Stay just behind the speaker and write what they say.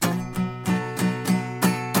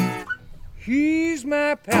He's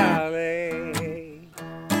my pally,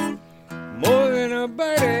 more than a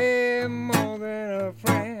buddy, more than a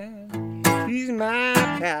friend. He's my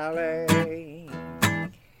pally,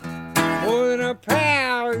 more than a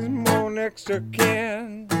pal, he's more next to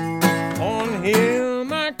kin. On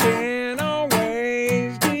him I can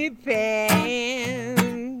always depend.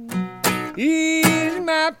 He's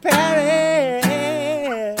my pally,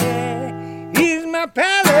 he's my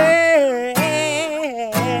pally,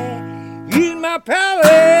 he's my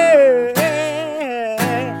pally,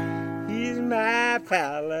 he's my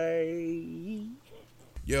pally.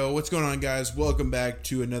 Yo, what's going on, guys? Welcome back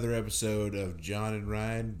to another episode of John and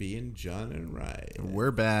Ryan being John and Ryan.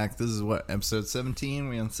 We're back. This is what, episode 17?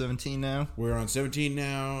 We on 17 now? We're on 17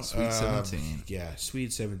 now. Sweet 17. Yeah,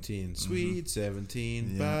 sweet 17. Sweet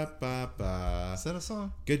 17. Yeah. Ba, ba, ba. Is that a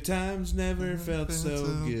song? Good times never felt so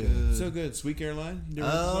good. So good. Sweet Caroline? You never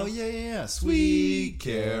heard Oh, this one? yeah. Sweet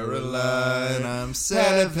Caroline, I'm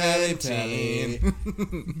 17.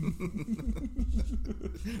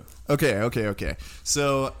 Okay.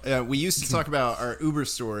 So, we used to talk about our Uber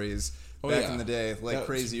stories back in the day, like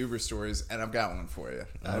crazy Uber stories, and I've got one for you.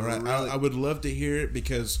 All right. I would love to hear it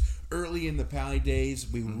because early in the Pally days,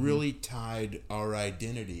 we really tied our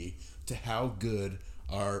identity to how good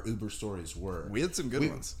our Uber stories were. We had some good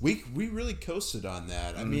ones. We really coasted on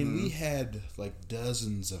that. I mean, we had like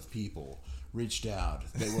dozens of people reached out.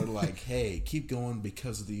 They were like, hey, keep going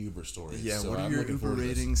because of the Uber stories. Yeah, So what are I'm your looking Uber forward to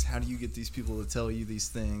this. ratings? How do you get these people to tell you these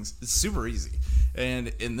things? It's super easy. And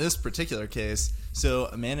in this particular case, so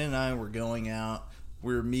Amanda and I were going out.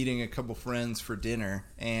 We were meeting a couple friends for dinner,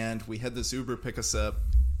 and we had this Uber pick us up.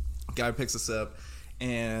 Guy picks us up,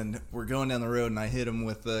 and we're going down the road, and I hit him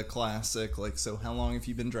with the classic, like, so how long have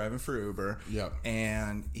you been driving for Uber? Yep.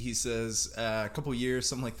 And he says a couple years,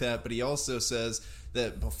 something like that, but he also says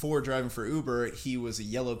that before driving for Uber, he was a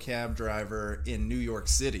yellow cab driver in New York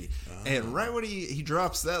City. And right when he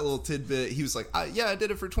drops that little tidbit, he was like, yeah, I did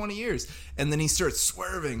it for 20 years. And then he starts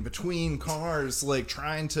swerving between cars, like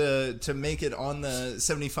trying to make it on the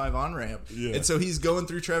 75 on-ramp. Yeah. And so he's going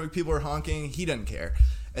through traffic, people are honking, he doesn't care.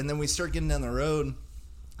 And then we start getting down the road.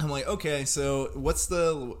 I'm like, okay, so what's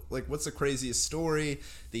the craziest story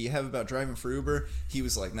that you have about driving for Uber? He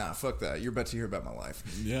was like, nah, fuck that. You're about to hear about my life.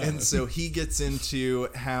 Yeah. And so he gets into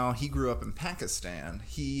how he grew up in Pakistan,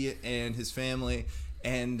 he and his family,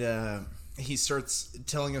 and he starts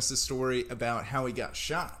telling us a story about how he got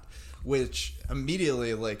shot, which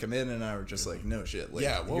immediately, like, Amanda and I were just like, no shit. Like,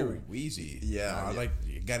 Yeah, whoa, easy. Yeah, I like,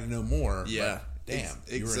 you got to know more. yeah. But damn,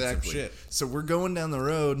 Exactly. you were in some shit. So we're going down the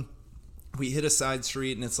road. We hit a side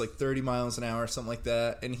street and it's like 30 miles an hour, something like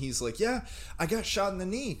that. And he's like, yeah, I got shot in the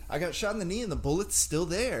knee. And the bullet's still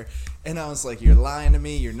there. And I was like, you're lying to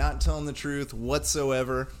me. You're not telling the truth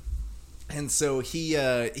whatsoever. And so he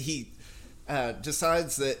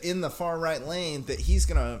decides that in the far right lane that he's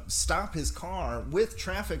going to stop his car with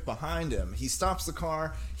traffic behind him. He stops the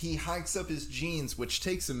car. He hikes up his jeans, which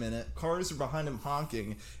takes a minute. Cars are behind him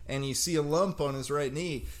honking, and you see a lump on his right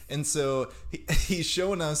knee. And so he's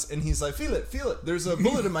showing us, and he's like, feel it. There's a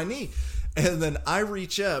bullet in my knee. And then I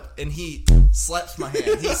reach up, and he slaps my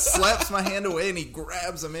hand. He slaps my hand away, and he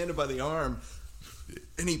grabs Amanda by the arm,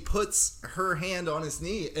 and he puts her hand on his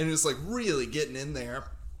knee, and is like really getting in there.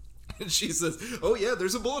 And she says, oh, yeah,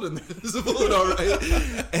 there's a bullet in there. There's a bullet, all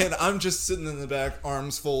right. And I'm just sitting in the back,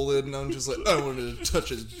 arms folded, and I'm just like, I wanted to touch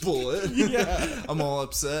his bullet. Yeah. I'm all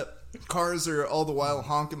upset. Cars are all the while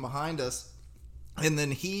honking behind us. And then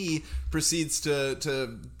he proceeds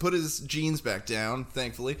to put his jeans back down,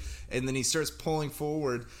 thankfully. And then he starts pulling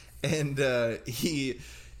forward. And the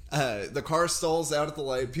car stalls out at the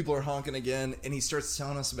light. People are honking again. And he starts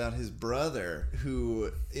telling us about his brother, who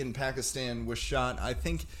in Pakistan was shot, I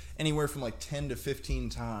think, anywhere from like 10 to 15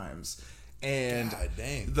 times. And God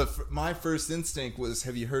dang. my first instinct was,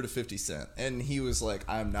 have you heard of 50 Cent? And he was like,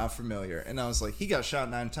 I'm not familiar. And I was like, he got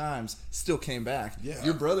shot 9 times, still came back. Yeah.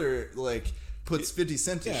 Your brother, like, puts 50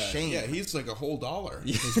 Cent to shame. Yeah, he's like a whole $1.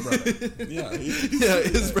 His brother. Yeah,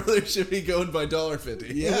 his brother should be going by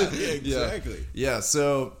 $1.50. Yeah, exactly. Yeah,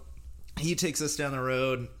 so he takes us down the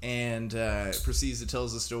road and proceeds to tell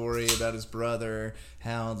us a story about his brother,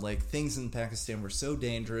 how like things in Pakistan were so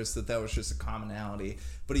dangerous that was just a commonality.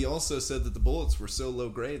 But he also said that the bullets were so low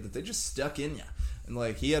grade that they just stuck in you. And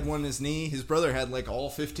like he had one in his knee, his brother had like all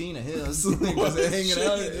 15 of his. Like, was hanging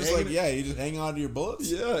out. It's like, yeah, you just hang on to your bullets.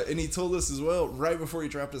 Yeah, and he told us as well, right before he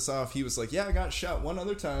dropped us off, he was like, yeah, I got shot one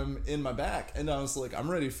other time in my back. And I was like, I'm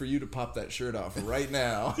ready for you to pop that shirt off right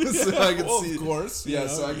now. So I can see, of course. Yeah,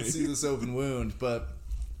 so I can see this open wound. But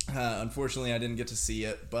Unfortunately, I didn't get to see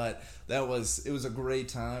it, but it was a great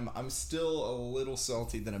time. I'm still a little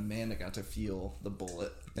salty that Amanda got to feel the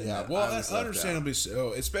bullet. and Yeah, that well, I was left out. understandably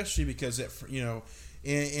so, especially because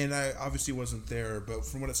and I obviously wasn't there, but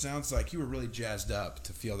from what it sounds like, you were really jazzed up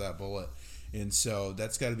to feel that bullet. And so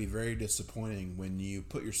that's got to be very disappointing when you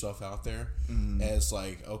put yourself out there as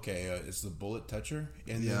like, okay, it's the bullet toucher,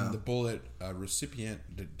 and then the bullet recipient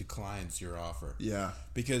declines your offer. Yeah.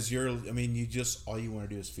 Because you just, all you want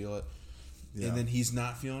to do is feel it. Yeah. And then he's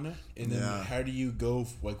not feeling it, and then how do you go?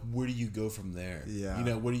 Like, where do you go from there?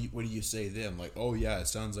 Yeah, what do you say then? Like, oh yeah, it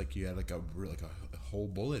sounds like you had like a whole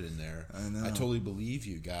bullet in there. I know. I totally believe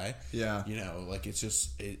you, guy. Yeah, like it's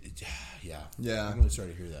just yeah. I'm really sorry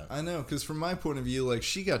to hear that. I know, because from my point of view, like,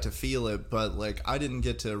 she got to feel it, but like I didn't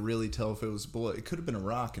get to really tell if it was a bullet. It could have been a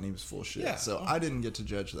rock, and he was full of shit. Yeah. So I didn't get to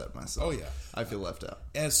judge that myself. Oh, yeah. I feel left out.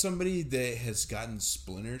 As somebody that has gotten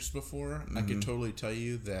splinters before, I can totally tell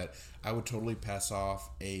you that I would totally pass off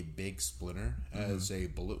a big splinter as a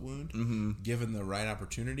bullet wound, given the right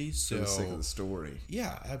opportunity. So, For the sake of the story.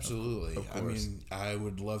 Yeah, absolutely. Of course. I mean, I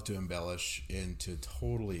would love to embellish and to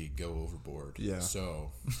totally go overboard. Yeah.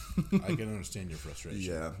 So I can understand your frustration.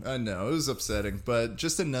 Yeah, I know. It was upsetting, but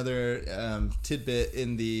just another tidbit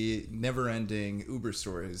in the never-ending Uber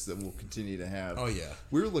stories that we'll continue to have. Oh, yeah.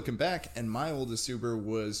 We were looking back, and my oldest Uber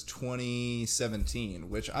was 2017,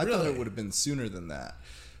 which I thought Really? it would have been sooner than that.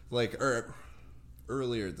 Or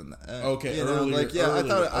earlier than that. Okay, earlier.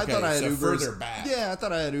 I thought I had so Ubers further back. Yeah, I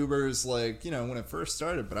thought I had Ubers when it first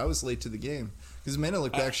started, but I was late to the game. Because Amanda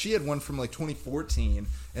looked back, she had one from like 2014,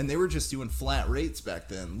 and they were just doing flat rates back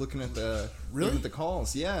then. Looking at the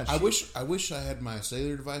calls, yeah. I wish I had my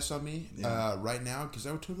cellular device on me right now, because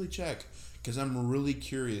I would totally check. Because I'm really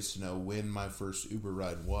curious to know when my first Uber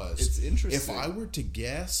ride was. It's interesting. If I were to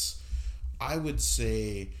guess, I would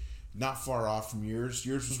say not far off from yours.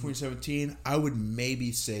 Yours was 2017. I would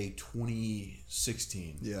maybe say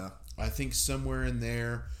 2016. Yeah. I think somewhere in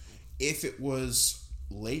there. If it was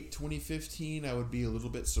late 2015, I would be a little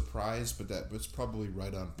bit surprised, but that was probably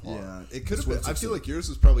right on par. Yeah, it could have been. I feel like yours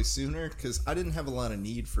was probably sooner, because I didn't have a lot of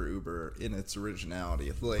need for Uber in its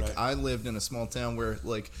originality. Like, Right. I lived in a small town where,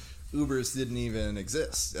 like, Ubers didn't even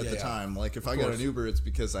exist at the time. Like, if I got an Uber, it's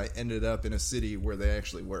because I ended up in a city where they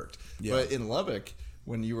actually worked. Yeah. But in Lubbock,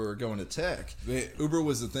 when you were going to tech, Uber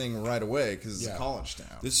was a thing right away, because it's a college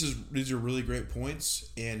town. These are really great points,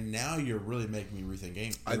 and now you're really making me rethink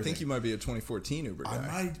everything. I think you might be a 2014 Uber guy.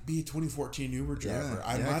 I might be a 2014 Uber driver.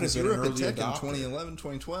 I might have 'cause been you an were up at early tech adopter. in 2011,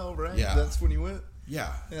 2012, right? Yeah. That's when you went?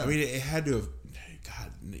 Yeah. Yeah. I mean, it had to have.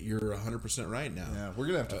 God, you're 100% right now. Yeah, we're going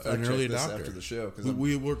to have to An fact early check this adopter. after the show. Cause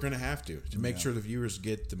we're going to have to make sure the viewers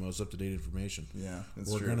get the most up-to-date information. Yeah,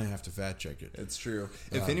 it's we're true. going to have to fact check it. It's true.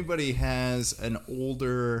 If anybody has an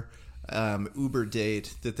older Uber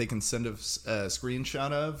date that they can send us a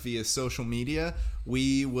screenshot of via social media,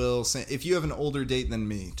 we will send. If you have an older date than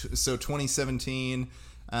me, so 2017.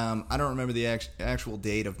 I don't remember the actual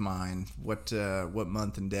date of mine, what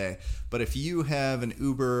month and day. But if you have an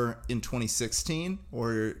Uber in 2016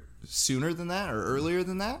 or sooner than that or earlier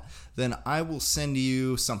than that, then I will send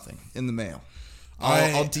you something in the mail.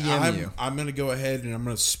 I'll DM you. I'm going to go ahead and I'm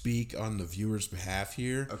going to speak on the viewers' behalf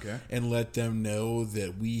here. Okay. And let them know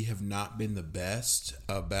that we have not been the best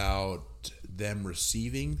about them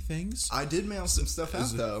receiving things. I did mail some stuff out,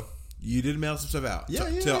 though. You did mail some stuff out? Yeah,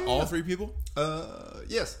 to all three people?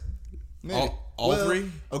 Yes. Maybe. All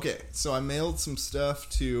three? Okay, so I mailed some stuff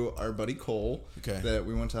to our buddy Cole. Okay. That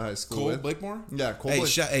we went to high school Cole with. Blakemore? Yeah, Cole.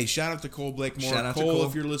 Shout out to Cole Blakemore. Shout out to Cole, Cole.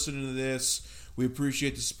 if you're listening to this, we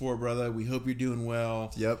appreciate the support, brother. We hope you're doing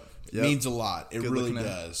well. Yep. It means a lot. It Good really looking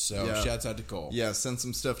does. So Yeah. shouts out to Cole. Yeah, sent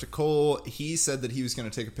some stuff to Cole. He said that he was going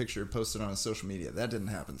to take a picture and post it on his social media. That didn't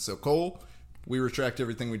happen. So Cole, we retract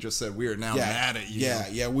everything we just said. We are now mad at you.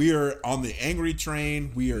 Yeah. We are on the angry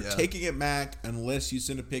train. We are taking it back. Unless you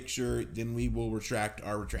send a picture, then we will retract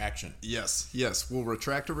our retraction. Yes. We'll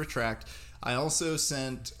retract. I also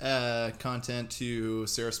sent content to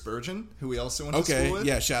Sarah Spurgeon, who we also went to school with.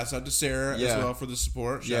 Yeah, shouts out to Sarah as well for the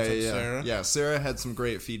support. Shouts out to Sarah. Yeah, Sarah had some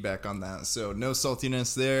great feedback on that, so no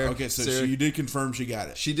saltiness there. Okay, so Sarah, you did confirm she got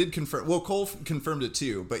it. She did confirm. Well, Cole confirmed it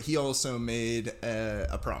too, but he also made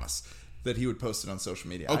a promise that he would post it on social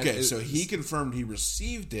media. Okay, so he confirmed he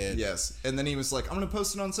received it. Yes, and then he was like, I'm going to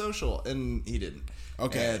post it on social, and he didn't.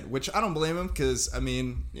 Okay. Which I don't blame him, because, I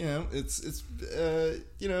mean, it's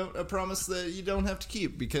a promise that you don't have to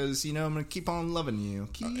keep, because, I'm going to keep on loving you.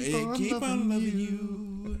 Keep on loving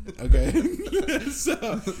you. Okay. So,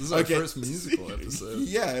 this is our first musical episode.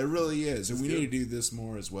 Yeah, it really is. And we need to do this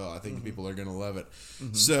more as well. I think people are going to love it.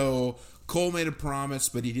 So, Cole made a promise,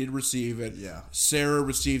 but he did receive it. Yeah. Sarah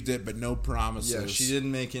received it, but no promises. Yeah, she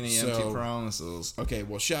didn't make any empty promises. Okay,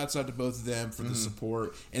 well, shouts out to both of them for the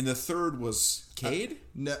support. And the third was Cade?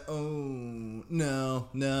 No.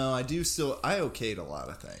 I okayed a lot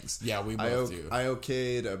of things. Yeah, we both do. I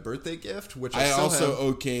okayed a birthday gift, which I still also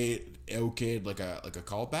have. okayed like a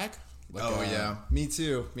callback. Yeah, me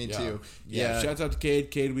too. Yeah. Shouts out to Cade.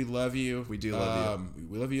 Cade, we love you. We do love you.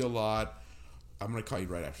 We love you a lot. I'm gonna call you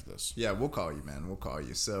right after this. Yeah, we'll call you, man. We'll call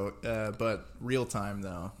you. So, but real time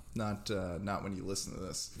though, not when you listen to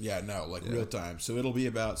this. Yeah, no, real time. So it'll be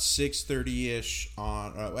about 6:30ish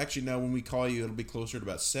on. Actually, no. When we call you, it'll be closer to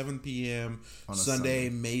about 7 p.m. on Sunday,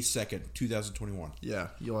 May 2nd, 2021. Yeah,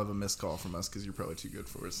 you'll have a missed call from us because you're probably too good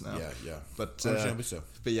for us now. Yeah. But understandably so.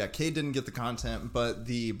 But yeah, Cade didn't get the content, but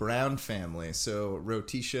the Brown family, so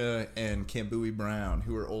Rotisha and Kambui Brown,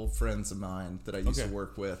 who are old friends of mine that I used to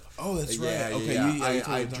work with. Oh, that's right. Yeah, Okay, yeah.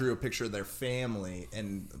 I drew a picture of their family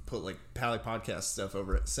and put Pally Podcast stuff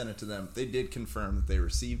over it, sent it to them. They did confirm that they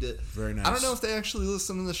received it. Very nice. I don't know if they actually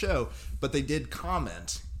listened to the show, but they did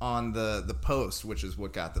comment on the post, which is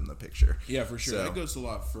what got them the picture. Yeah, for sure. So, that goes a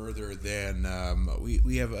lot further than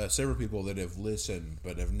we have several people that have listened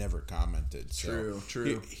but have never commented. So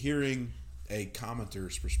True. Hearing a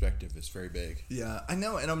commenter's perspective is very big. Yeah, I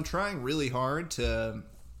know, and I'm trying really hard to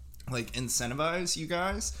incentivize you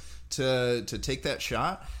guys to take that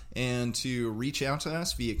shot and to reach out to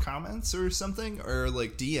us via comments or something, or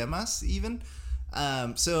DM us even.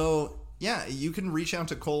 So yeah, you can reach out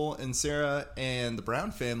to Cole and Sarah and the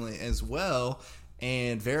Brown family as well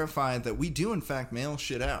and verify that we do in fact mail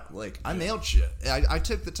shit out. I mailed shit. I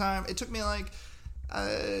took the time. It took me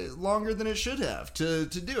longer than it should have to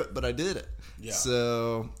do it, but I did it. Yeah.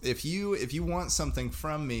 So if you want something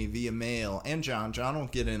from me via mail, and John will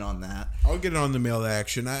get in on that. I'll get on the mail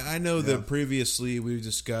action. I know that previously we've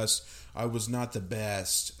discussed I was not the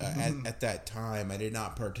best at that time. I did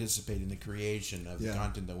not participate in the creation of the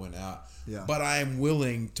content that went out. Yeah. But I am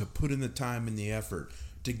willing to put in the time and the effort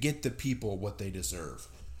to get the people what they deserve.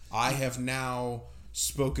 I have now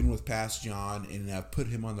spoken with past John and have put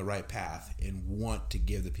him on the right path and want to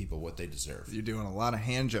give the people what they deserve. You're doing a lot of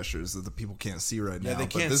hand gestures that the people can't see right now. They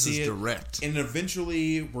can't but this see is it. direct. And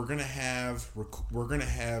eventually we're gonna have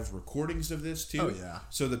recordings of this too. Oh, yeah.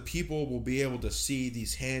 So the people will be able to see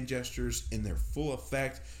these hand gestures in their full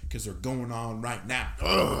effect because they're going on right now.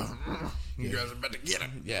 You guys are about to get it.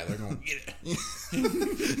 Yeah, they're gonna get it.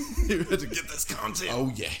 You're about to get this content.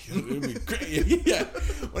 Oh yeah. Yeah.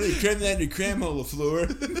 Why don't you cram that in your cram hole, LaFleur?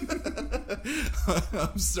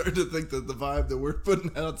 I'm starting to think that the vibe that we're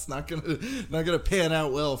putting out is not gonna pan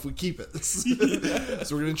out well if we keep it.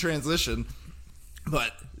 So we're gonna transition.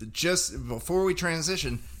 But just before we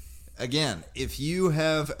transition, again, if you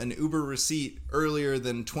have an Uber receipt earlier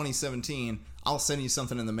than 2017, I'll send you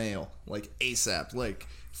something in the mail, ASAP,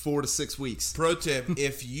 4 to 6 weeks. Pro tip,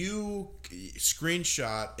 if you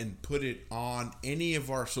screenshot and put it on any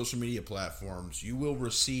of our social media platforms, you will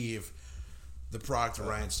receive the product that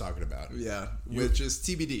Ryan's talking about. Yeah, which is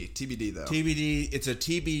TBD though. TBD, it's a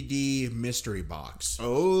TBD mystery box.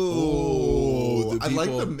 Oh, I like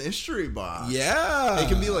people- the mystery box. Yeah. It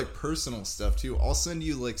can be personal stuff too. I'll send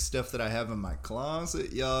you stuff that I have in my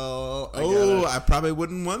closet, y'all. I probably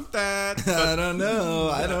wouldn't want that. I don't know.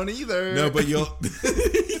 I don't either. No, but you'll.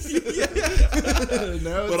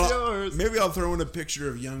 No, But it's yours. maybe I'll throw in a picture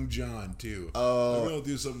of young John too. Oh. Maybe I'll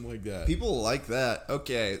do something like that. People like that.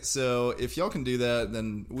 Okay, so if y'all can do that,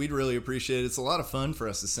 then we'd really appreciate it. It's a lot of fun for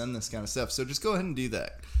us to send this kind of stuff. So just go ahead and do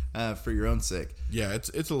that for your own sake. Yeah,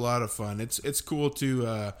 it's a lot of fun. It's cool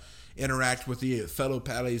to interact with the fellow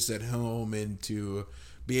Pallies at home and to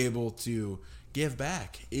be able to give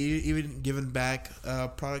back, even giving back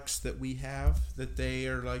products that we have that they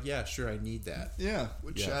are like, yeah, sure, I need that. Yeah,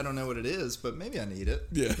 which I don't know what it is, but maybe I need it.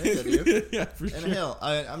 Yeah, maybe I do. Yeah, for And sure. hell,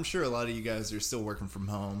 I'm sure a lot of you guys are still working from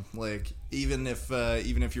home. Even if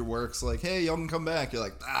your work's hey, y'all can come back, you're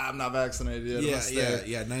I'm not vaccinated yet. I'm gonna stay.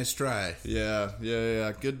 Yeah. Nice try. Yeah.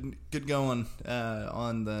 Good going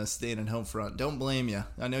on the staying at home front. Don't blame you.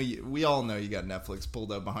 I know we all know you got Netflix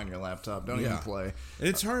pulled up behind your laptop. Don't even play. And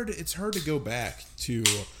it's hard to go back to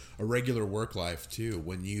a regular work life too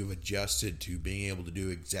when you've adjusted to being able to do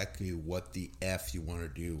exactly what the F you want to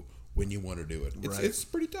do when you want to do it. It's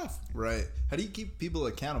pretty tough. Right. How do you keep people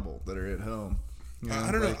accountable that are at home?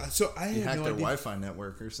 I don't know. So I You had hack no their idea. Wi-Fi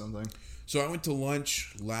network or something. So I went to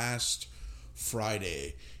lunch last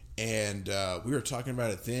Friday, and we were talking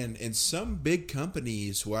about it then. And some big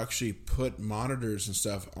companies will actually put monitors and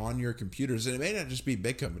stuff on your computers, and it may not just be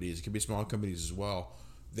big companies; it could be small companies as well.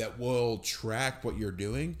 that will track what you're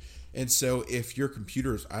doing. And so if your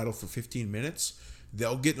computer is idle for 15 minutes,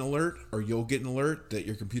 they'll get an alert, or you'll get an alert that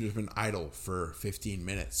your computer's been idle for 15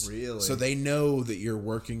 minutes. Really? So they know that you're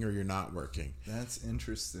working or you're not working. That's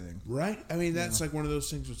interesting. Right? I mean, that's like one of those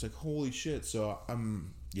things where it's like, holy shit. So,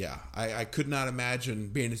 I could not imagine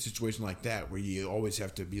being in a situation like that where you always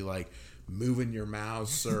have to be like moving your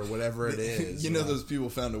mouse or whatever it is. You know, those people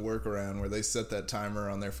found a workaround where they set that timer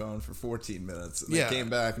on their phone for 14 minutes. And they Yeah. came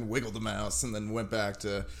back and wiggled the mouse and then went back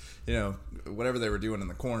to, whatever they were doing in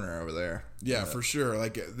the corner over there. Yeah, for sure.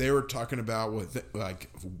 Like they were talking about with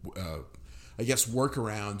I guess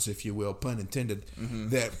workarounds, if you will, pun intended,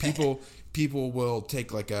 that people will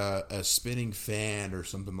take like a spinning fan or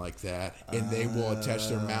something like that, and they will attach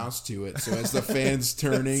their mouse to it. So as the fan's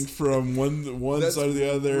turning from one side to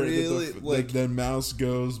the other, really, the mouse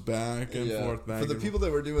goes back and forth. For the people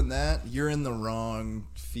that were doing that, you're in the wrong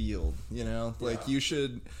field.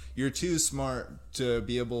 You're too smart to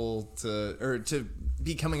be able to, or to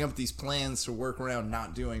be coming up with these plans to work around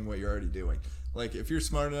not doing what you're already doing. Like, if you're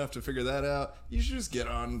smart enough to figure that out, you should just get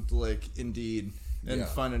on, like, Indeed and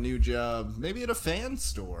find a new job, maybe at a fan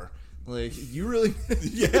store. Like, you really...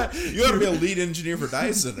 Yeah, you ought to be a lead engineer for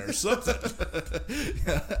Dyson or something.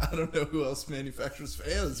 I don't know who else manufactures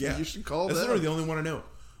fans, but you should call them. That's literally the only one I know.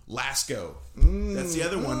 Lasco. That's the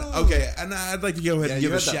other one. Okay, and I'd like to go ahead and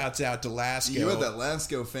give a shout out to Lasco. You had that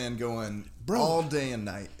Lasco fan going all day and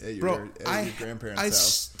night at your grandparents' I house.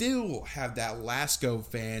 still have that Lasco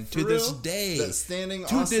fan to this day. That standing,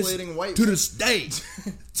 oscillating white. To this day.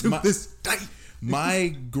 This day.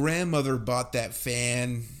 My grandmother bought that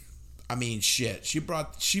fan. I mean, shit. She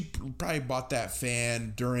probably bought that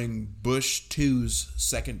fan during Bush 2's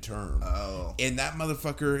second term. Oh. And that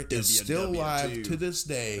motherfucker is still alive to this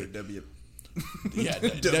day. Yeah,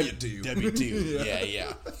 W2. W2.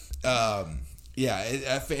 Yeah.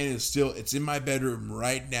 That fan is still, it's in my bedroom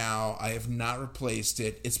right now. I have not replaced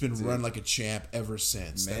it. It's been run like a champ ever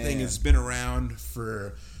since. Man. That thing has been around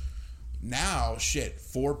for... Now,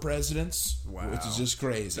 4 presidents, which is just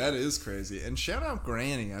crazy. That is crazy. And shout out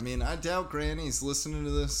Granny. I mean, I doubt Granny's listening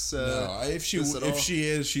to this. No, if she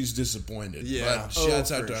is, she's disappointed. Yeah. But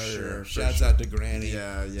shouts out to her. Shouts out to Granny.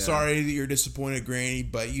 Yeah. Sorry that you're disappointed, Granny,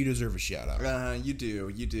 but you deserve a shout out. You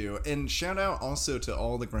do. And shout out also to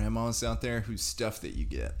all the grandmas out there whose stuff that you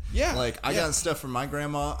get. Yeah. Like, I got stuff from my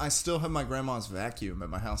grandma. I still have my grandma's vacuum at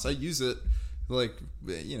my house. I use it, like,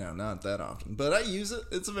 not that often. But I use it.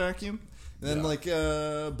 It's a vacuum. And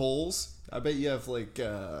then, bowls. I bet you have,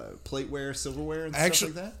 plateware, silverware, and stuff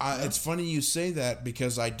like that. It's funny you say that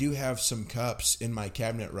because I do have some cups in my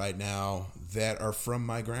cabinet right now that are from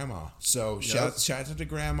my grandma. So, shout out to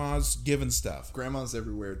grandmas giving stuff. Grandmas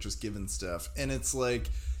everywhere just giving stuff. And it's like,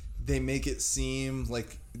 they make it seem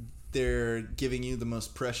like they're giving you the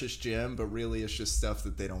most precious gem, but really it's just stuff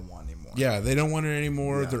that they don't want anymore. Yeah, they don't want it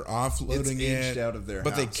anymore. Yeah. They're offloading it's aged out of their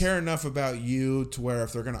but house. they care enough about you to where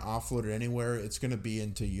if they're going to offload it anywhere, it's going to be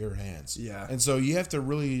into your hands. Yeah. And so you have to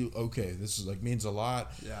really, this is means a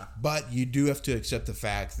lot. Yeah. But you do have to accept the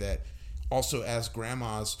fact that also as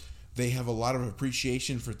grandmas, they have a lot of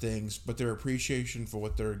appreciation for things, but their appreciation for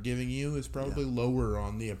what they're giving you is probably lower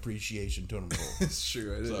on the appreciation totem pole. It's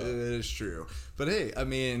true. It is true. But hey, I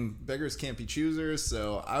mean, beggars can't be choosers.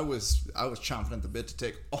 So I was chomping at the bit to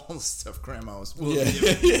take all the stuff Grandma was willing to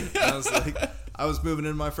give me. I was moving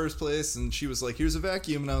into my first place, and she was like, "Here's a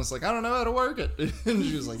vacuum," and I was like, "I don't know how to work it." And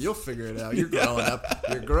she was like, "You'll figure it out. You're growing up.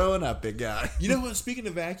 You're growing up, big guy." You know what? Speaking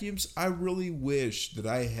of vacuums, I really wish that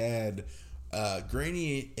I had.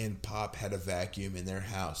 Granny and Pop had a vacuum in their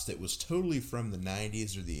house that was totally from the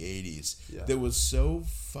 90s or the 80s. Yeah. That was so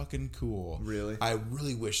fucking cool. Really? I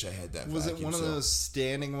really wish I had that Was vacuum. it one of those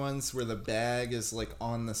standing ones where the bag is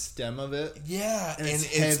on the stem of it? Yeah. And it's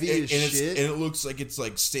heavy as shit? And it looks like it's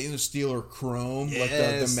stainless steel or chrome,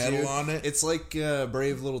 the metal dude. on it. It's like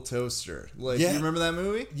Brave Little Toaster. You remember that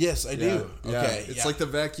movie? Yes, I do. Yeah. Okay. It's like the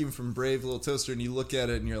vacuum from Brave Little Toaster, and you look at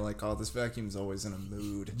it and you're like, "Oh, this vacuum's always in a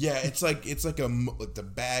mood." Yeah, it's like the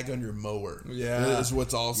bag on your mower. Yeah, is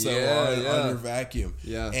what's also on your vacuum.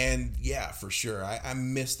 Yeah, and for sure, I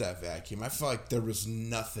miss that vacuum. I feel like there was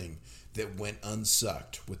nothing that went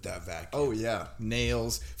unsucked with that vacuum. Oh yeah,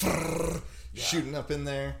 nails shooting up in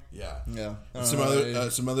there. Yeah. And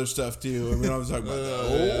some other stuff too. I mean, I was talking about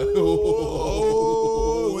that.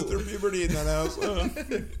 Went through puberty in that house.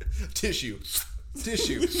 Tissue.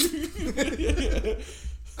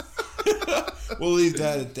 We'll leave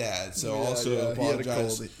that at that. So Yeah, also yeah, he had a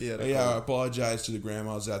apologize. cold. He had a I cold. apologize to the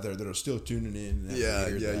grandmas out there that are still tuning in. Yeah,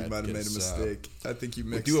 after you hear that, might have made a 'cause, mistake. I think you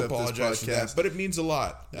We mixed do up this apologize for that, podcast. but it means a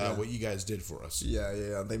lot Yeah. what you guys did for us.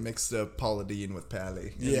 Yeah. They mixed up Paula Dean with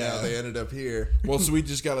Pally. And Yeah. now they ended up here. Well, so we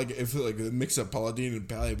just got if a mix up Paula Dean and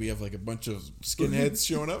Pally, we have like a bunch of skinheads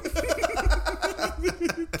showing up.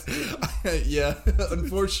 Yeah,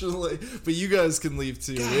 unfortunately. But you guys can leave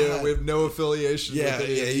too. We have no affiliation Yeah, with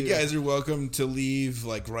any yeah. of You guys are welcome to leave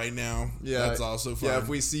like right now. Yeah, That's also fine. Yeah, if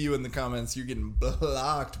we see you in the comments, you're getting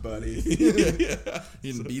blocked, buddy. yeah.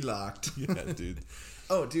 You can be locked. Yeah, dude.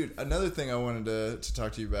 Oh, dude, another thing I wanted to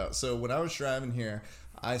talk to you about. So when I was driving here,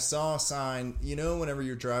 I saw a sign, whenever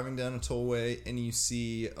you're driving down a tollway and you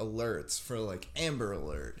see alerts for like Amber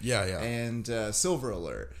Alert. Yeah. And Silver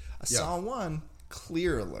Alert. I saw one,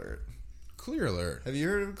 Clear Alert. Clear Alert. Have you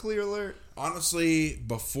heard of Clear Alert? Honestly,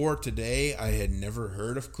 before today, I had never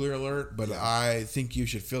heard of Clear Alert, but I think you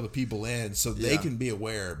should fill the people in so they can be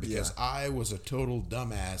aware, because I was a total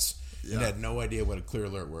dumbass and had no idea what a Clear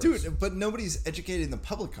Alert was. Dude, but nobody's educating the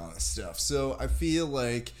public on this stuff. So I feel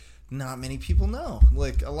like not many people know.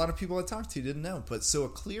 Like, a lot of people I talked to didn't know. But so a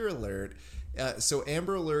Clear Alert, so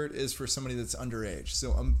Amber Alert is for somebody that's underage.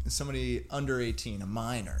 So somebody under 18, a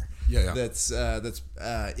minor, that's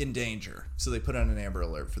in danger. So they put on an Amber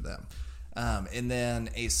Alert for them. And then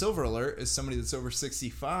a Silver Alert is somebody that's over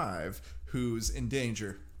 65 who's in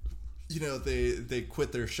danger. They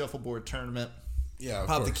quit their shuffleboard tournament. Yeah,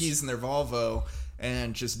 Pop the keys in their Volvo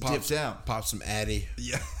and just dipped out. Pop some Addy.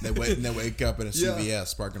 Yeah. They wake up in a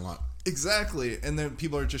CVS parking lot. Exactly. And then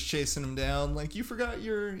people are just chasing them down like, you forgot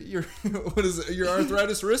your what is it, your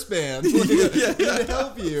arthritis wristband. Like, I need to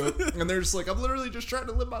help you. And they're just like, I'm literally just trying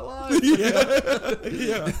to live my life.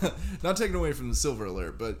 Yeah. Not taken away from the Silver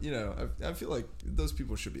Alert, but I feel like those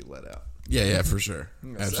people should be let out. Yeah, for sure.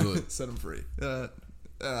 Absolutely. Set them free.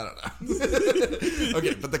 I don't know.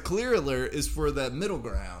 Okay, but the Clear Alert is for that middle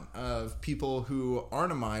ground of people who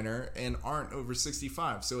aren't a minor and aren't over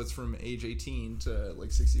 65. So it's from age 18 to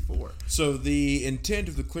like 64. So the intent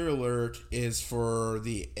of the Clear Alert is for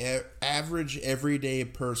the average everyday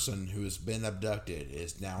person who has been abducted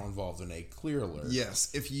is now involved in a Clear Alert.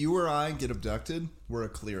 Yes, if you or I get abducted, we're a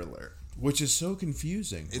Clear Alert. Which is so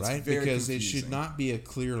confusing, right? Because it should not be a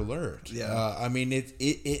clear alert. Yeah. I mean, it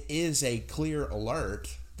is a clear alert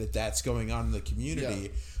that's going on in the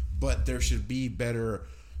community, but there should be better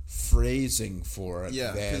phrasing for it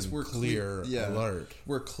than we're clear alert.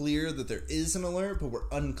 We're clear that there is an alert, but we're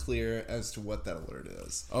unclear as to what that alert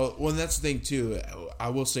is. Oh, well, and that's the thing, too. I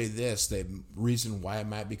will say this. The reason why it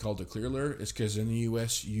might be called a clear alert is because in the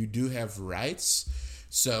U.S. you do have rights.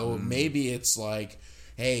 So maybe it's like,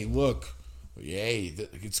 hey, look,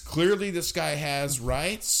 it's clearly this guy has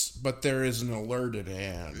rights, but there is an alert at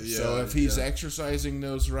hand. So if he's exercising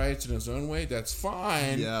those rights in his own way, that's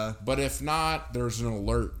fine. Yeah. But if not, there's an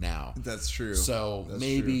alert now. That's true. So That's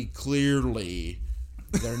maybe clearly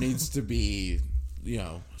there needs to be,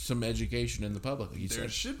 some education in the public. Like you There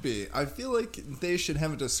said. should be. I feel like they should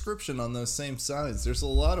have a description on those same signs. There's a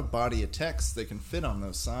lot of body of text that can fit on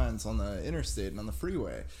those signs on the interstate and on the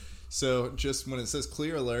freeway. So just when it says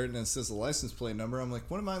Clear Alert and it says the license plate number, I'm like,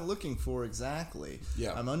 what am I looking for exactly?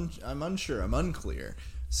 Yeah. I'm unsure. I'm unclear.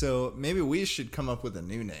 So maybe we should come up with a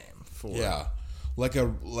new name for it. Like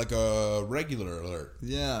a regular alert.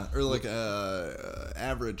 Yeah, or like a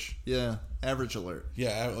average. Yeah, average alert.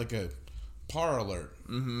 Yeah, like a par alert.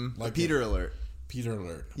 Mm-hmm. Like a Peter alert. Peter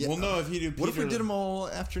alert. Yeah. Well, no, if you do Peter What if we did them all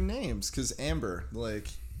after names? Because Amber,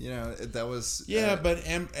 that was... Yeah, but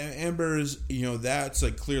Amber is, that's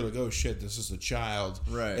like clear, like, oh shit, this is a child.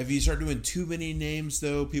 Right. If you start doing too many names,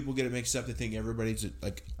 though, people get it mixed up. They think everybody's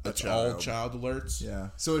like, it's all child alerts. Yeah.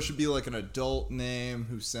 So it should be like an adult name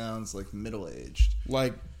who sounds like middle-aged.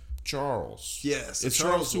 Like Charles. Yes. Is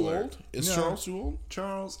Charles too alert. old? Is No. Charles too old?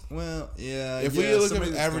 Charles, well, yeah. If we look at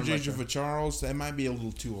somebody the that's average going age like of a Charles, that might be a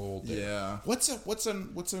little too old. There. Yeah. What's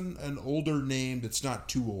an older name that's not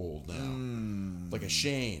too old now? Like a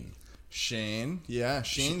Shane. Shane. Yeah,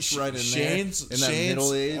 Shane's right in Shane's, there. In that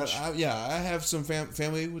middle age. I have some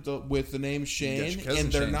family with the name Shane, your cousin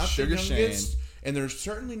and they're Shane, not Sugar the youngest, Shane. and they're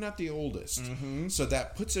certainly not the oldest. Mm-hmm. So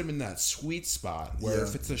that puts them in that sweet spot where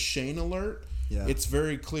if it's a Shane alert, it's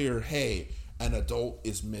very clear, hey, an adult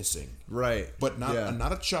is missing. Right. But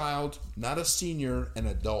not a child, not a senior, an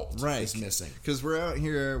adult is missing. Because we're out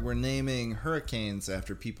here, we're naming hurricanes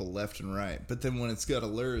after people left and right. But then when it's got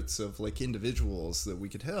alerts of like individuals that we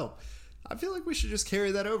could help, I feel like we should just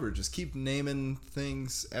carry that over. Just keep naming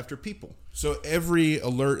things after people. So every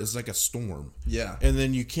alert is like a storm. Yeah. And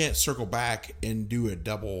then you can't circle back and do a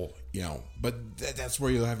double, but that's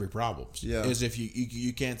where you'll have your problems. Yeah. Is if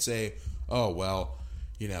you can't say, oh, well,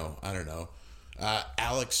 I don't know,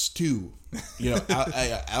 Alex 2,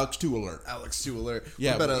 Alex 2 alert. Alex 2 alert.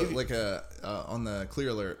 Yeah. What about on the clear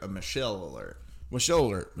alert, a Michelle alert? Michelle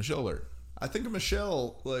alert. I think a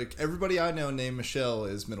Michelle, like everybody I know named Michelle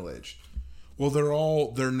is middle-aged. Well,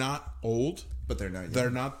 they're not old, But they're not young.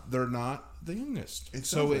 they're not the youngest. Exactly.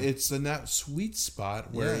 So it's in that sweet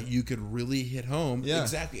spot where you could really hit home. Yeah.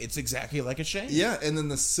 Exactly. It's exactly like a Shane. Yeah, and then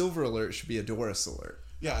the silver alert should be a Doris alert.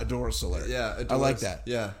 Yeah, a Doris alert. Yeah, a I like Doris- that.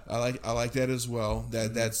 yeah. I like that as well.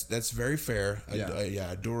 That's very fair.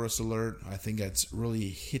 Yeah. A Doris alert. I think that's really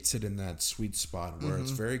hits it in that sweet spot where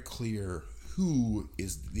it's very clear who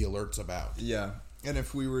is the alert's about. Yeah. And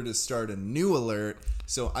if we were to start a new alert,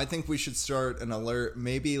 so I think we should start an alert.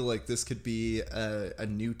 Maybe like this could be a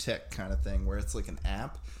new tech kind of thing where it's like an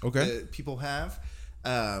app that people have.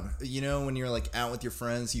 When you're like out with your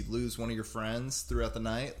friends, you lose one of your friends throughout the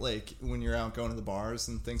night. Like when you're out going to the bars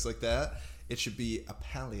and things like that, it should be a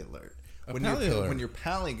pally alert. When your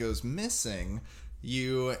pally goes missing,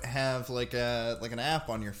 you have like an app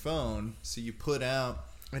on your phone. So you put out.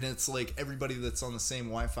 And it's like everybody that's on the same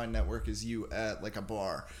Wi-Fi network as you at like a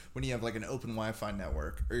bar. When you have like an open Wi-Fi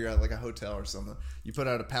network or you're at like a hotel or something, you put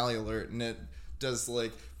out a pally alert and it does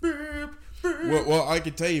like beep, beep. Well, I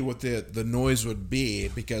could tell you what the noise would be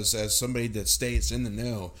because as somebody that stays in the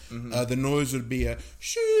know, the noise would be a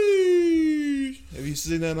shee. Have you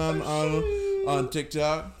seen that on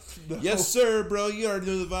TikTok? No. Yes, sir, bro. You already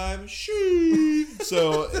know the vibe. Shoo.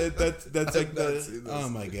 So that's like the. Oh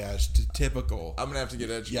my gosh, typical. I'm gonna have to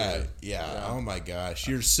get educated. Yeah. Oh my gosh,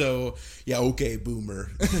 you're so okay,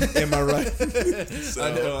 boomer. Am I right? So,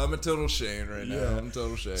 I know. I'm a total Shane right now. Yeah. I'm a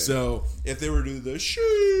total Shane. So if they were to do the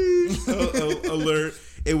shoo alert,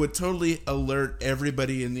 it would totally alert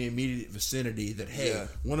everybody in the immediate vicinity that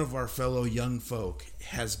one of our fellow young folk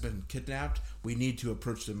has been kidnapped. We need to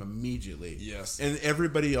approach them immediately. Yes. And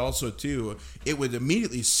everybody also, too, it would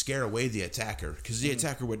immediately scare away the attacker because the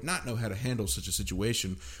attacker would not know how to handle such a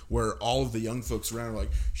situation where all of the young folks around are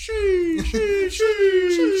like, shee, shee,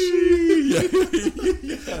 shee,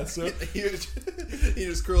 yeah. So he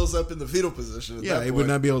just curls up in the fetal position. At that he point. would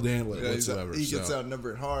not be able to handle it whatsoever. He gets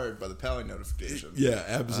outnumbered hard by the pally notification. Yeah,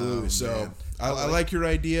 absolutely. Oh, so man. I like your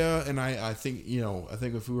idea, and I think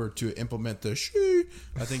if we were to implement the shoo,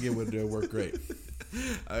 I think it would work great.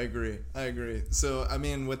 I agree. So I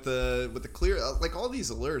mean, with the clear, like all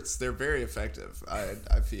these alerts, they're very effective.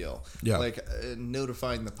 I feel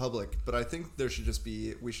notifying the public, but I think there should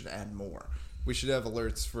we should add more. We should have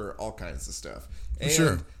alerts for all kinds of stuff.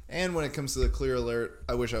 Sure. And when it comes to the clear alert,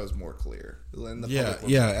 I wish I was more clear.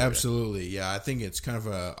 Absolutely. Yeah, I think it's kind of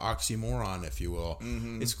a oxymoron, if you will.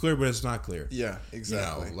 Mm-hmm. It's clear, but it's not clear. Yeah,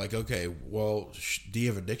 exactly. Do you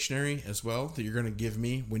have a dictionary as well that you're going to give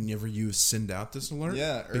me whenever you send out this alert?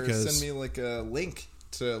 Yeah, or send me like a link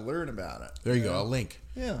to learn about it. There you go, a link.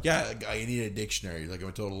 Yeah. Yeah, you need a dictionary, like I'm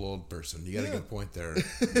a total old person. You got a good point there.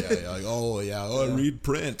 I read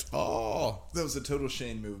print. Oh. That was a total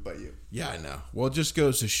Shane move by you. Yeah, I know. Well, it just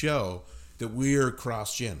goes to show that we're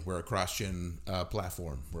cross-gen. We're a cross-gen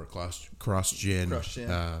platform. We're a cross-gen.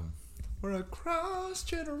 We're a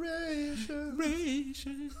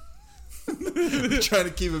cross-generation. Trying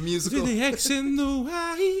to keep it musical. The X and the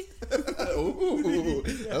Y. Ooh,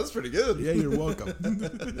 that was pretty good. Yeah, you're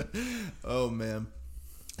welcome. Oh man,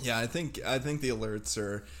 yeah. I think the alerts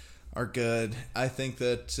are good. I think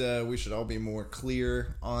that we should all be more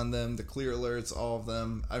clear on them. The clear alerts, all of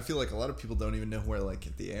them. I feel like a lot of people don't even know where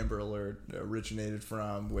like the Amber Alert originated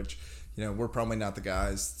from. Which we're probably not the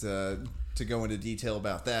guys to go into detail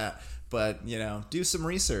about that. But do some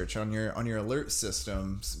research on your alert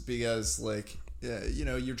systems because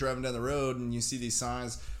you're driving down the road and you see these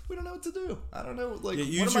signs. We don't know what to do. I don't know.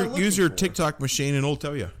 Use your TikTok machine and it'll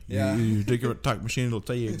tell you. Yeah, your TikTok machine will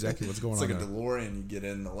tell you exactly what's going on. It's like a DeLorean. You get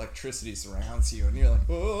in, electricity surrounds you, and you're like,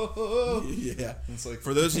 oh. Yeah. It's like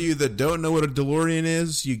for those of you that don't know what a DeLorean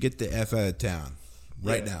is, you get the F out of town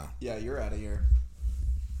right now. Yeah, you're out of here.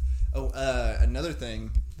 Oh, another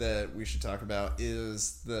thing that we should talk about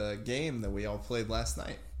is the game that we all played last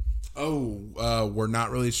night. Oh, We're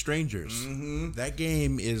Not Really Strangers. Mm-hmm. That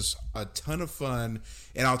game is a ton of fun,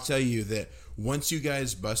 and I'll tell you that once you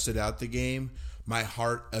guys busted out the game, my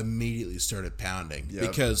heart immediately started pounding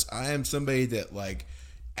because I am somebody that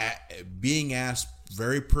being asked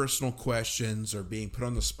very personal questions or being put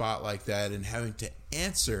on the spot like that and having to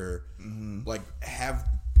answer, have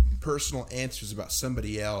personal answers about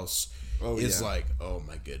somebody else is like, oh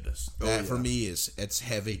my goodness. That for me it's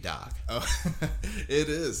heavy, Doc. Oh, it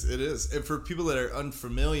is. And for people that are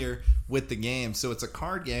unfamiliar with the game, so it's a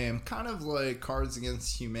card game, kind of like Cards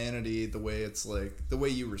Against Humanity, the way it's like the way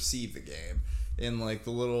you receive the game. In like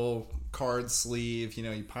the little card sleeve,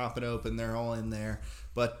 you pop it open, they're all in there.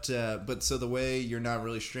 But so the way You're Not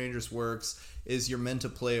Really Strangers works is you're meant to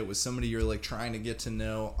play it with somebody you're like trying to get to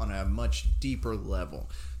know on a much deeper level.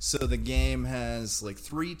 So the game has like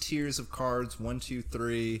 3 tiers of cards, 1, 2,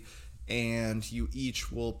 3, and you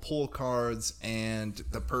each will pull cards, and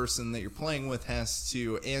the person that you're playing with has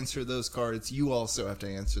to answer those cards. You also have to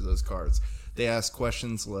answer those cards. They ask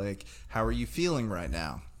questions like, how are you feeling right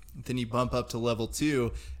now? Then you bump up to level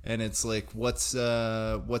 2, and it's like, what's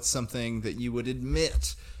something that you would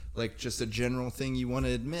admit, like just a general thing you want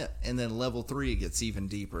to admit. And then level 3 gets even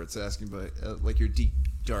deeper. It's asking about like your deep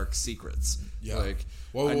dark secrets. Yeah. Like,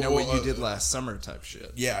 I know what you did last summer type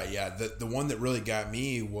shit. Yeah. The one that really got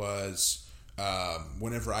me was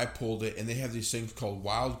whenever I pulled it, and they have these things called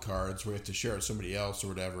wild cards where you have to share it with somebody else or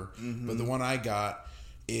whatever. Mm-hmm. But the one I got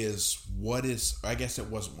is I guess it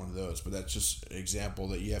wasn't one of those, but that's just an example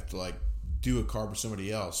that you have to like do a card with somebody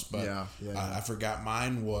else. But I forgot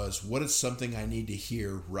mine was, what is something I need to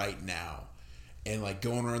hear right now? And like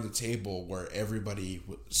going around the table where everybody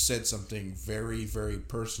said something very, very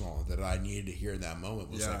personal that I needed to hear in that moment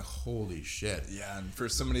was like, holy shit. Yeah, and for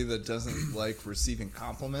somebody that doesn't like receiving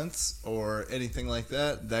compliments or anything like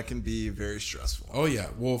that, that can be very stressful. Oh yeah.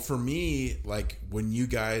 Well, for me, like when you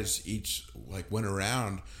guys each like went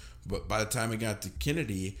around, but by the time I got to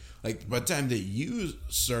Kennedy, like by the time that you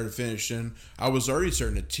started finishing, I was already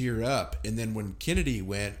starting to tear up. And then when Kennedy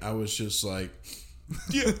went, I was just like,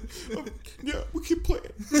 yeah, we can play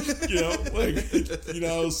it.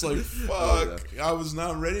 I was like, fuck. I was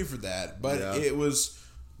not ready for that. But it was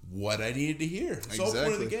what I needed to hear. It's all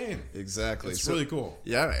part of the game. Exactly. It's really cool.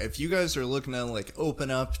 Yeah, if you guys are looking to like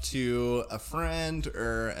open up to a friend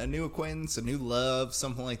or a new acquaintance, a new love,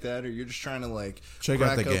 something like that, or you're just trying to like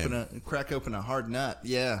crack open a hard nut,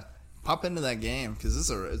 pop into that game because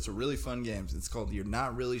it's a really fun game. It's called You're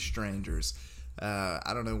Not Really Strangers.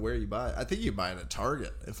 I don't know where you buy it. I think you buy it at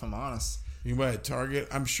Target, if I'm honest. You can buy it at Target.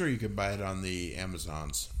 I'm sure you could buy it on the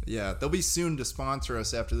Amazons. Yeah, they'll be soon to sponsor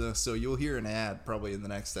us after this, so you'll hear an ad probably in the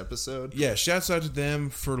next episode. Yeah, shouts out to them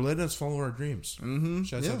for letting us follow our dreams. Mm-hmm.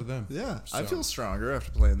 Shouts out to them. Yeah, so. I feel stronger after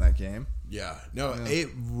playing that game. Yeah, no, it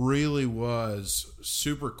really was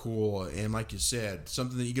super cool, and like you said,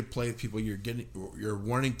 something that you could play with people you're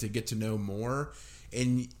wanting to get to know more.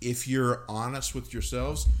 And if you're honest with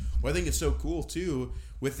yourselves, what I think is so cool too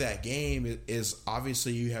with that game is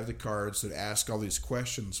obviously you have the cards that ask all these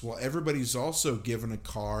questions. Well, everybody's also given a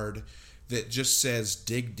card that just says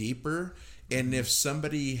dig deeper. And if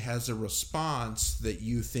somebody has a response that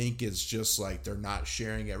you think is just like they're not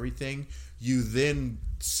sharing everything, you then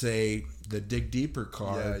say the dig deeper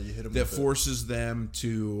card that forces them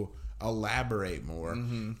to elaborate more.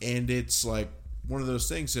 Mm-hmm. And it's like one of those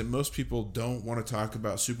things that most people don't want to talk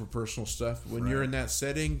about super personal stuff. When you're in that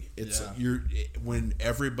setting, it's when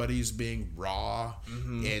everybody's being raw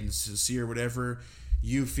and sincere, whatever,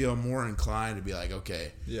 you feel more inclined to be like,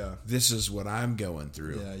 okay, this is what I'm going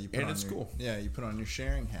through. Yeah, and it's cool. Yeah, you put on your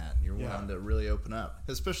sharing hat and you're willing to really open up,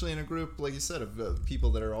 especially in a group, like you said, of people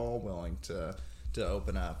that are all willing to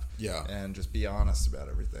open up and just be honest about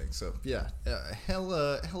everything. So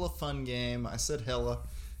hella fun game. I said hella.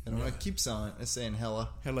 And I'm going to keep saying hella.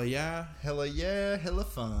 Hella yeah. Hella yeah, hella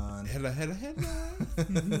fun. Hella.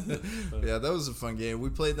 Yeah, that was a fun game. We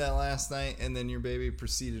played that last night, and then your baby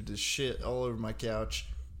proceeded to shit all over my couch.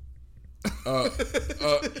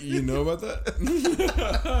 You know about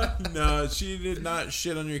that? No, she did not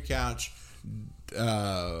shit on your couch.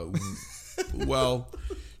 Well,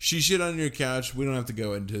 she shit on your couch. We don't have to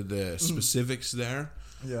go into the specifics there.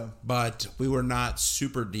 Yeah. But we were not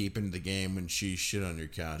super deep into the game when she shit on your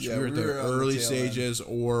couch. Yeah, we were at the early stages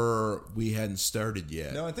or we hadn't started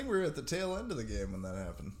yet. No, I think we were at the tail end of the game when that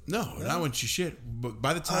happened. No, not when she shit. But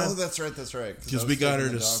by the time... Oh, that's right. Because we got her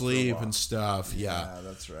to sleep and stuff. Yeah,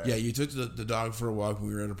 that's right. Yeah, you took the dog for a walk when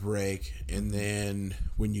we were on a break. And then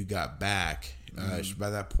when you got back...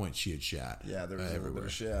 by that point, she had shat. Yeah, there was a little bit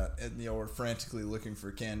of shat. And we're frantically looking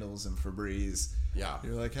for candles and Febreze. Yeah.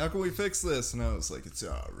 You're like, how can we fix this? And I was like, it's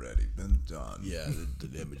already been done. Yeah, the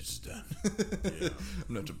damage is done.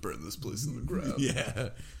 I'm going to burn this place in the ground. Yeah.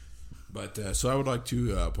 But, so I would like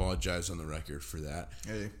to apologize on the record for that.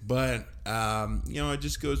 Hey. But, it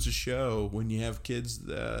just goes to show when you have kids,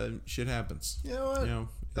 shit happens. You know what?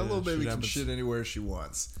 That little baby can shit anywhere she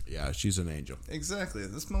wants. Yeah, she's an angel. Exactly.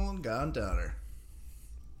 This is my little goddaughter.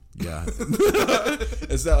 Yeah.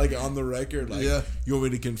 Is that like on the record? Like, Yeah. You want me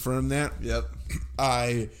to confirm that? Yep.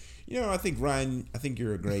 I think Ryan, I think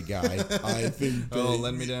you're a great guy. I think that,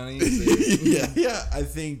 let me down easy. yeah. I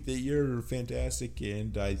think that you're fantastic,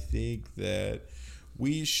 and I think that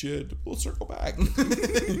we'll circle back.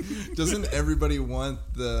 Doesn't everybody want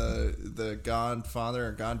the godfather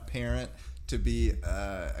or godparent to be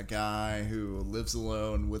a guy who lives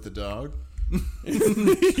alone with a dog?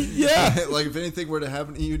 Yeah. Like, if anything were to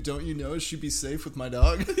happen to you, don't you know she'd be safe with my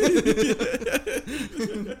dog?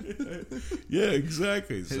 Yeah,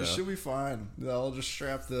 exactly. So. She'll be fine. I'll just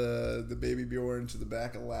strap the baby Bjorn to the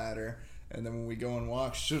back of the ladder, and then when we go on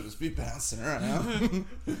walks, she'll just be bouncing around.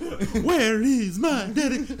 Where is my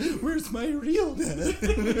daddy? Where's my real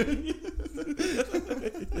daddy?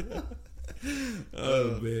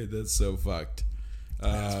 Oh man, that's so fucked.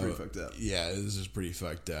 That's pretty fucked up. Yeah, this is pretty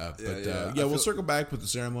fucked up. Yeah, But yeah. we'll circle back with the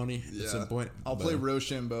ceremony Yeah. at some point. I'll But- play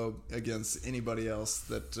Rochambeau against anybody else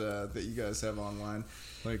that you guys have online.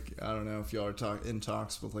 Like, I don't know if y'all are in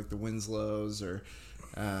talks with like the Winslows or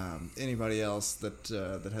anybody else that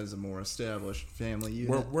has a more established family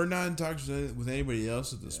unit. We're not in talks with anybody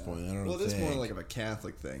else at this point. I don't Well, think. it is more like of a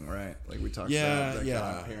Catholic thing, right? Like we talked Yeah, about the yeah.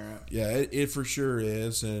 godparent. Yeah, it for sure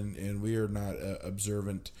is, and we are not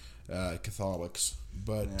observant Catholics,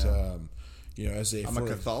 but Yeah. as I'm a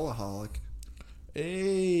Catholaholic.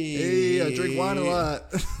 Hey, I drink wine a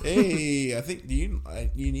lot. Hey, I think you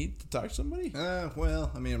need to talk to somebody.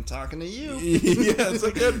 Well, I mean, I'm talking to you. Yeah, that's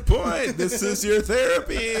a good point. This is your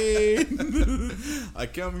therapy. I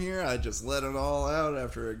come here, I just let it all out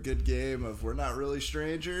after a good game of We're Not Really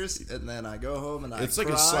Strangers, and then I go home and I It's cry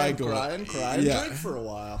like a cycle. and cry and Yeah. drink for a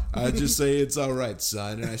while. I just say it's all right,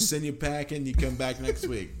 son, and I send you packing. You come back next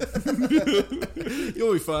week.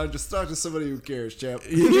 You'll be fine. Just talk to somebody who cares, champ.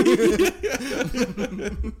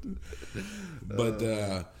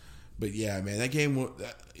 But yeah, man, that game,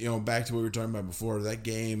 back to what we were talking about before, that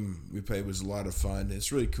game we played was a lot of fun.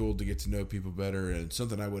 It's really cool to get to know people better, and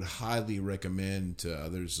something I would highly recommend to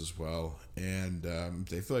others as well. And if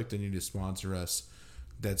they feel like they need to sponsor us,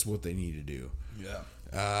 that's what they need to do. Yeah.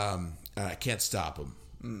 And I can't stop them.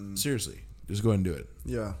 Seriously, just go ahead and do it.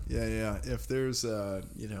 Yeah. If there's a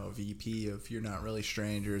VP of You're Not Really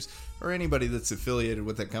Strangers or anybody that's affiliated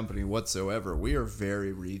with that company whatsoever, we are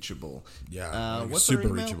very reachable. Yeah, what's super our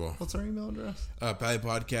email? reachable. What's our email address?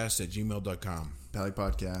 PallyPodcast@gmail.com. Pally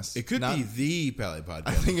Podcast. It could be the Pally Podcast.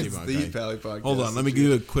 I think it's at the gmail.com. Pally Podcast. Hold on, let me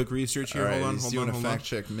do a quick research here. All right, hold he's on. doing a fact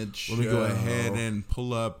check mid-show. Let me go ahead and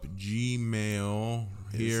pull up Gmail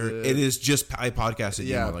here. It is just Pally Podcast at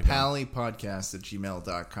gmail.com.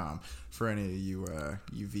 PallyPodcast@gmail.com for any of you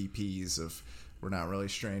VPs of We're Not Really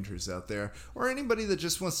Strangers out there, or anybody that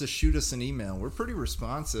just wants to shoot us an email. We're pretty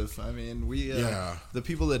responsive. I mean, the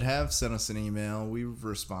people that have sent us an email, we've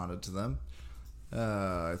responded to them.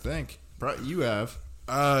 I think you have.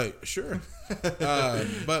 Sure. But That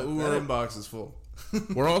inbox is full.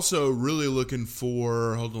 we're also really looking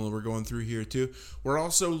for, hold on, we're going through here too. We're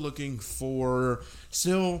also looking for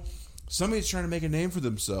still somebody's trying to make a name for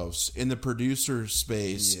themselves in the producer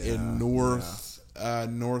space in northwest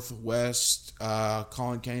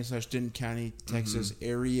Collin County / Denton County, Texas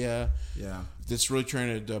area. Yeah. That's really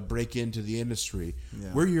trying to break into the industry.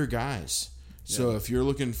 Yeah. We're your guys. So if you're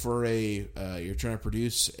looking for you're trying to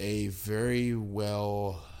produce a very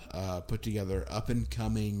well put together, up and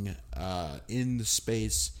coming in the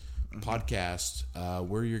space podcast,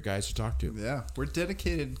 we're your guys to talk to. Yeah, we're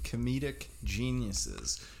dedicated comedic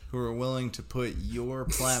geniuses who are willing to put your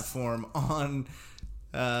platform on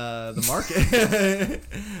the market.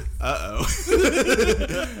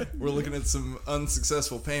 We're looking at some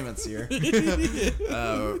unsuccessful payments here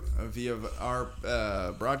via our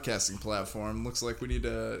broadcasting platform. Looks like we need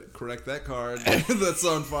to correct that card that's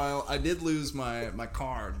on file. I did lose my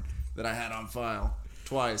card that I had on file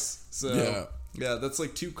twice. So yeah, that's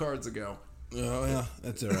like 2 cards ago. Oh yeah,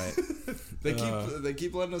 that's all right. They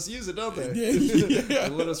keep letting us use it, don't they? Yeah. They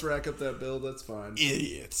let us rack up that bill. That's fine.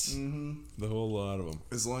 Idiots. The whole lot of them.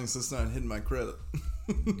 As long as it's not hitting my credit.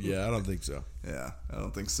 Yeah, I don't think so. Yeah, I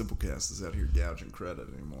don't think Simplecast is out here gouging credit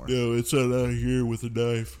anymore. No, it's not out here with a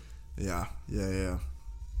knife. Yeah.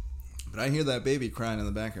 But I hear that baby crying in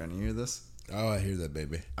the background. You hear this? Oh, I hear that,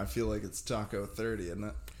 baby. I feel like it's Taco 30, isn't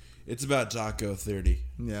it? It's about Taco 30.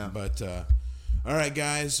 Yeah. But, all right,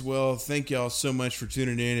 guys. Well, thank y'all so much for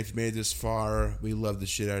tuning in. If you made it this far, we love the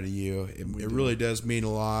shit out of you. It really does mean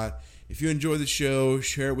a lot. If you enjoy the show,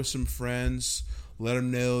 share it with some friends. Let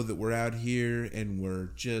them know that we're out here and we're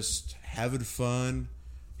just having fun,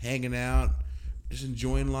 hanging out, just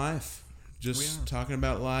enjoying life. Just talking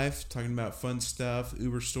about life, talking about fun stuff,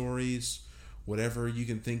 Uber stories, whatever you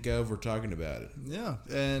can think of, we're talking about it. Yeah,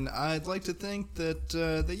 and I'd like to think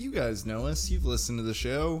that you guys know us. You've listened to the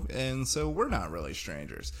show, and so we're not really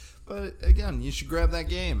strangers. But again, you should grab that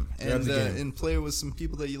game and play it with some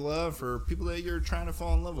people that you love or people that you're trying to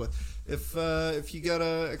fall in love with. If you got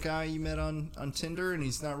a guy you met on Tinder and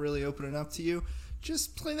he's not really opening up to you,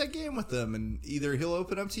 just play that game with them, and either he'll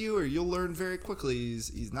open up to you or you'll learn very quickly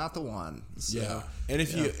he's not the one. So, yeah, and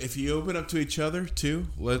if you open up to each other too,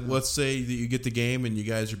 let's say that you get the game and you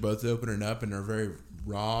guys are both opening up and are very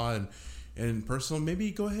raw and personal,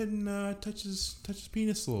 maybe go ahead and touch his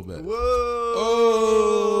penis a little bit. Whoa!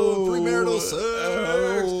 Oh, premarital sex.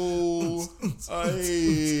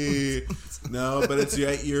 No, but it's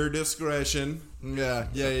at your discretion. Yeah.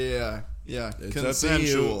 It's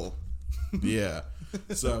consensual. Yeah.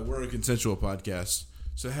 So we're a consensual podcast.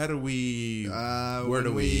 So how do we? Where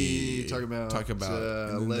do we talk about and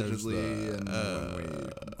then allegedly there's and when we